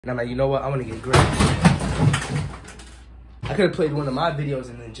And I'm like, you know what? I want to get great. I could have played one of my videos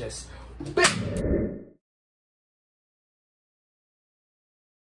and then just...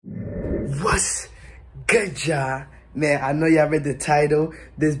 What's good, y'all? Man, I know y'all read the title.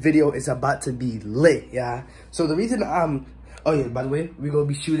 This video is about to be lit, y'all. So the reason oh yeah, by the way, we're going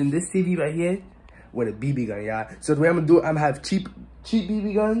to be shooting this TV right here with a BB gun, y'all. So the way I'm going to do it, I'm going to have cheap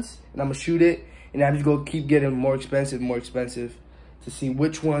BB guns, and I'm going to shoot it. And I'm just going to keep getting more expensive to see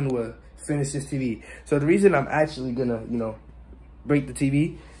which one will finish this TV. So the reason I'm actually going to, you know, break the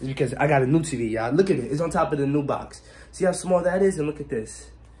TV is because I got a new TV, y'all. Look at it. It's on top of the new box. See how small that is? And look at this.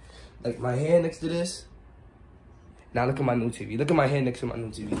 Like my hand next to this. Now look at my new TV. Look at my hand next to my new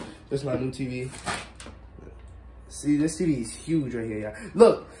TV. This is my new TV. See, this TV is huge right here, y'all.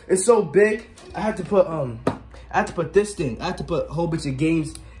 Look, it's so big. I had to put this thing. I had to put a whole bunch of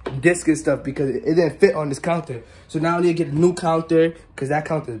games, disc and stuff because it didn't fit on this counter. So now I need to get a new counter because that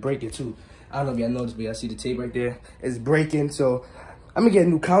counter is breaking too. I don't know if y'all noticed, but y'all see the tape right there. It's breaking. So I'm gonna get a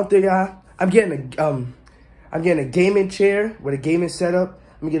new counter, y'all. I'm getting a gaming chair with a gaming setup.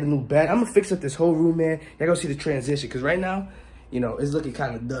 I'm gonna get a new bed. I'm gonna fix up this whole room, man. Y'all gonna see the transition because right now, you know, it's looking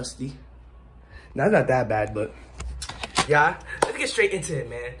kind of dusty. Now it's not that bad, but yeah, let's get straight into it,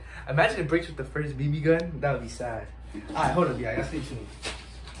 man. Imagine it breaks with the first BB gun. That would be sad. All right, hold up, y'all. Stay tuned.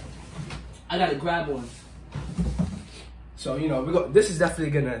 I gotta grab one. So you know, this is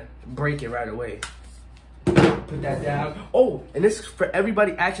definitely gonna break it right away. Put that down. Oh, and this is for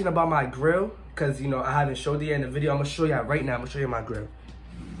everybody asking about my grill, because you know I haven't showed you in the video. I'm gonna show y'all right now. I'm gonna show you my grill.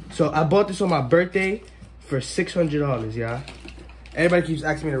 So I bought this on my birthday for $600, y'all. Everybody keeps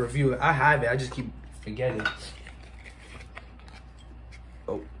asking me to review it. I have it. I just keep forgetting.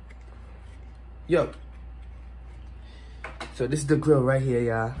 Oh, yo. So this is the grill right here,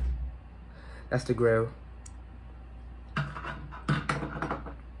 y'all. That's the grill.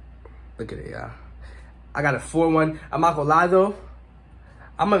 Look at it, y'all. I got a 4-1. I'm not gonna lie though.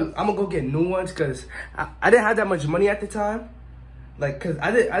 I'm gonna go get new ones because I didn't have that much money at the time. Like, cause I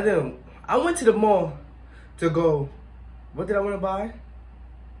went to the mall to go. What did I want to buy?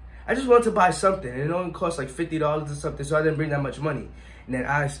 I just wanted to buy something, and it only cost like $50 or something, so I didn't bring that much money. And then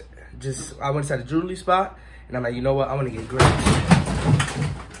I went to the jewelry spot, and I'm like, you know what? I want to get great.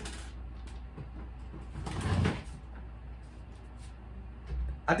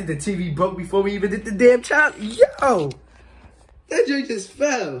 I think the TV broke before we even did the damn chop. Yo, that joint just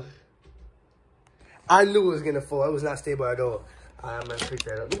fell. I knew it was gonna fall. It was not stable at all. I'm gonna pick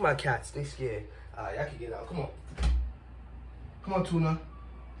that up. Look at my cats. They scared. Y'all can get out. Come on. Come on, Tuna.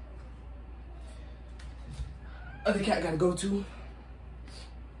 Other cat gotta go too.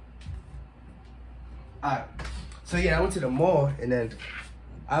 Alright. So yeah, I went to the mall and then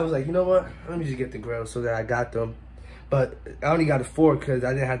I was like, you know what? Let me just get the grill so that I got them. But I only got a 4 because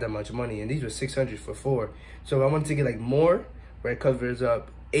I didn't have that much money. And these were $600 for 4. So if I wanted to get like more, where it covers up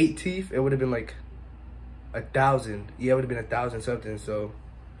 8 teeth, it would have been like 1,000. Yeah, it would have been 1,000 something. So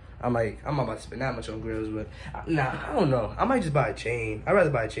I'm like, I'm not about to spend that much on grills, but nah, I don't know. I might just buy a chain. I'd rather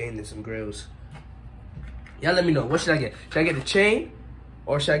buy a chain than some grills. Y'all let me know. What should I get? Should I get the chain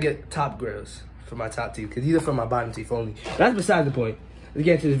or should I get top grills for my top teeth? Because these are for my bottom teeth only. That's beside the point. Let's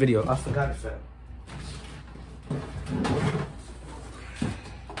get into this video. I forgot it fell.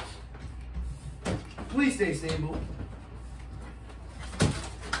 Please stay stable.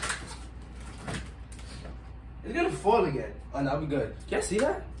 It's gonna fall again. Oh, no, we good. Can y'all see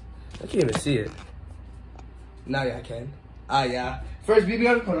that? I can't even see it. Now y'all can. Yeah. First BB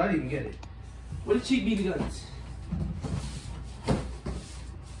gun? Hold on, I didn't even get it. What are cheap BB guns?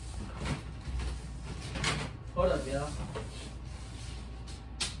 Hold up, y'all.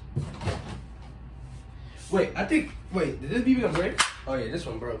 Wait, did this BB gun break? Oh yeah, this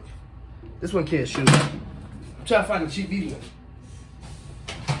one broke. This one can't shoot. I'm trying to find a cheap BB gun.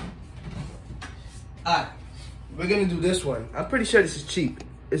 Alright. We're gonna do this one. I'm pretty sure this is cheap.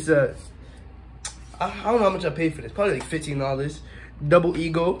 It's I don't know how much I paid for this. Probably like $15. Double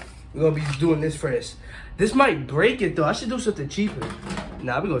Eagle. We're gonna be doing this first. This might break it though. I should do something cheaper.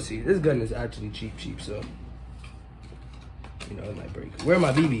 Nah, we're gonna see. This gun is actually cheap, so you know it might break. Where are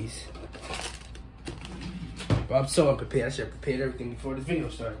my BBs? Bro, I'm so unprepared. I should have prepared everything before this video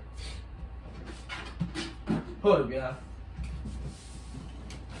started. Hold up, y'all.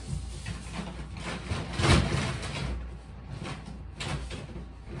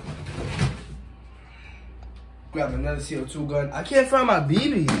 Grab another CO2 gun. I can't find my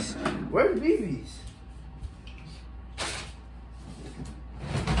BBs. Where are the BBs?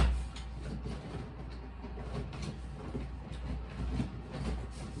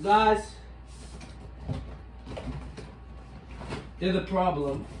 Guys, Here's the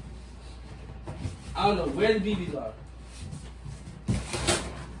problem. I don't know where the BBs are.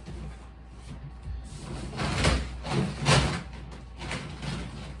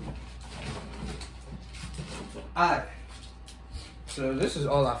 Alright. So this is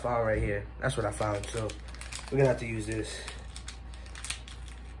all I found right here. That's what I found. So we're gonna have to use this.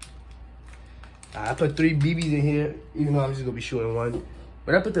 I put 3 BBs in here, even though I'm just gonna be shooting 1.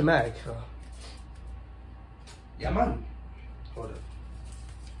 But I put the mag. So. Yeah, man. Hold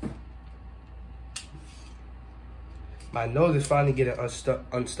up. My nose is finally getting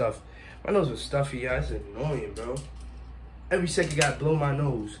unstuffed. My nose was stuffy, yeah. It's annoying, bro. Every second, gotta blow my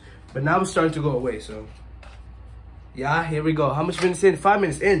nose. But now it's starting to go away, so. Yeah, here we go. How much minutes in? 5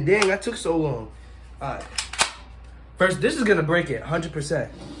 minutes in. Dang, that took so long. Alright. First, this is gonna break it, 100%.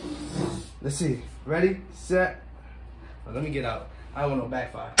 Let's see. Ready, set. Oh, let me get out. I don't want no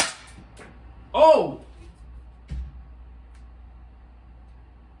backfire. Oh!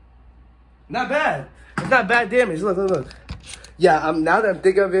 Not bad. It's not bad damage. Look, look, look. Yeah, now that I'm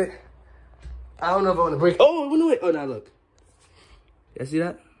thinking of it, I don't know if I want to break. Oh, wait. Oh, now look. You see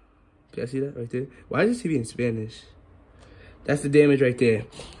that? You see that right there? Why is this TV in Spanish? That's the damage right there.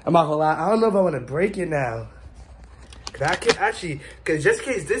 I'm not gonna lie. I don't know if I want to break it now. Cause I can actually, cause just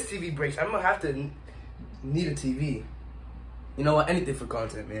in case this TV breaks, I'm gonna have to need a TV. You know what? Anything for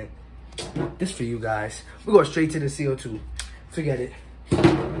content, man. This for you guys. We're going straight to the CO2. Forget it.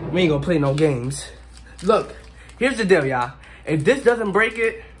 We ain't gonna play no games. Look, here's the deal, y'all. If this doesn't break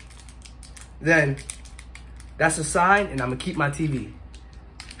it, then that's a sign, and I'm gonna keep my TV.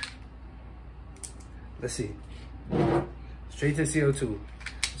 Let's see. Straight to CO2.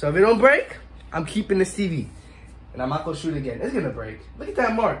 So if it don't break, I'm keeping this TV. And I'm not gonna shoot again. It's gonna break. Look at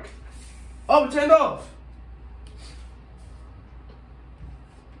that mark. Oh, it turned off.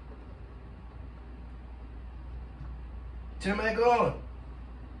 Turn back on.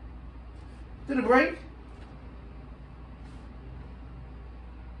 Did it break?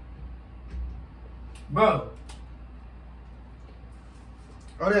 Bro.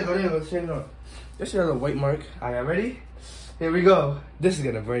 Oh, there you go. Turn it on. This is a white mark. All right, ready? Here we go. This is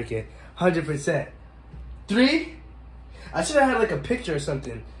gonna break it. 100%. 3. I should have had like a picture or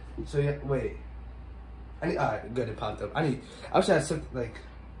something. So yeah, wait. All right, good. It popped up. I should have something like.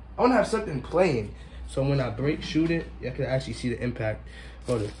 I want to have something playing. So when I shoot it, you can actually see the impact.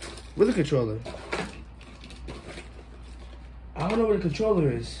 Hold it. Where's the controller? I don't know where the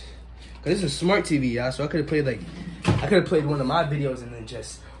controller is. Cause this is a smart TV, y'all. So I could have played one of my videos and then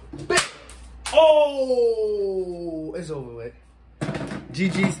just. Oh, it's over with.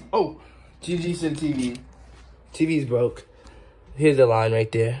 GG's. Oh, GG's in TV. TV's broke. Here's the line right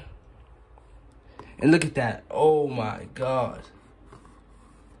there. And look at that. Oh my God.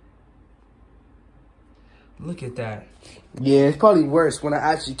 Look at that. Yeah, it's probably worse. When I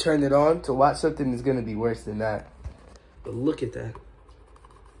actually turn it on to watch something, it's gonna be worse than that. But look at that.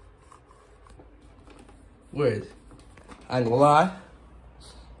 Word. I ain't gonna lie.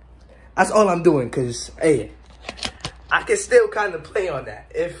 That's all I'm doing, cause hey, I can still kind of play on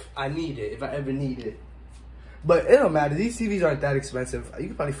that if I need it, if I ever need it. But it don't matter. These TVs aren't that expensive. You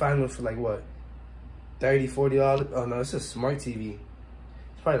can probably find one for like what, $30, $40. Oh no, it's a smart TV.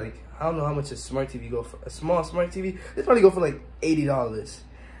 It's probably like, I don't know how much a smart TV go for. A small smart TV, it's probably go for like $80.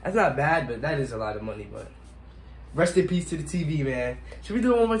 That's not bad, but that is a lot of money. But rest in peace to the TV, man. Should we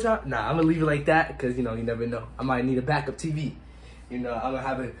do it one more time? Nah, I'm gonna leave it like that because you know you never know. I might need a backup TV. You know, I'm gonna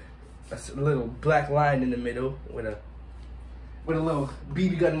have a little black line in the middle with a little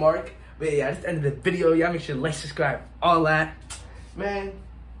BB gun mark. But yeah, that's the end of the video. Y'all make sure to like, subscribe, all that. Man.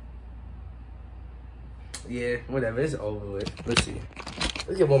 Yeah, whatever. It's over with. Let's see.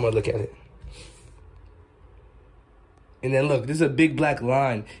 Let's get one more look at it. And then look, this is a big black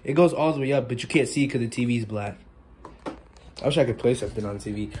line. It goes all the way up, but you can't see it because the TV's black. I wish I could play something on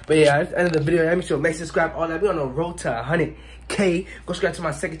the TV. But yeah, that's the end of the video. Y'all make sure to like, subscribe, all that. We're on the road to 100K. Go subscribe to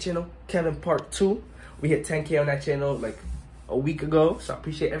my second channel, Kevin Part 2. We hit 10K on that channel like a week ago. So I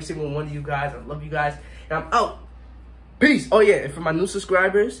appreciate every single one of you guys. I love you guys. And I'm out. Peace. Oh yeah, and for my new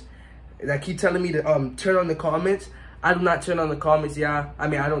subscribers that keep telling me to turn on the comments, I do not turn on the comments, y'all. I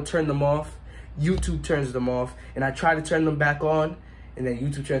mean, I don't turn them off. YouTube turns them off. And I try to turn them back on. And then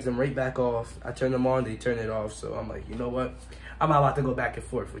YouTube turns them right back off. I turn them on, they turn it off. So I'm like, you know what? I'm not about to go back and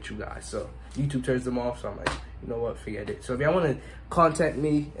forth with you guys. So YouTube turns them off. So I'm like, you know what? Forget it. So if y'all want to contact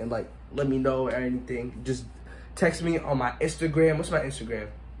me and like let me know or anything, just text me on my Instagram. What's my Instagram?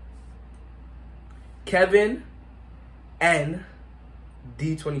 Kevin N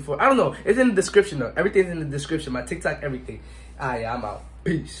D24. I don't know. It's in the description though. Everything's in the description. My TikTok, everything. Yeah, I'm out.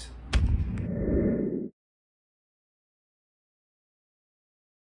 Peace.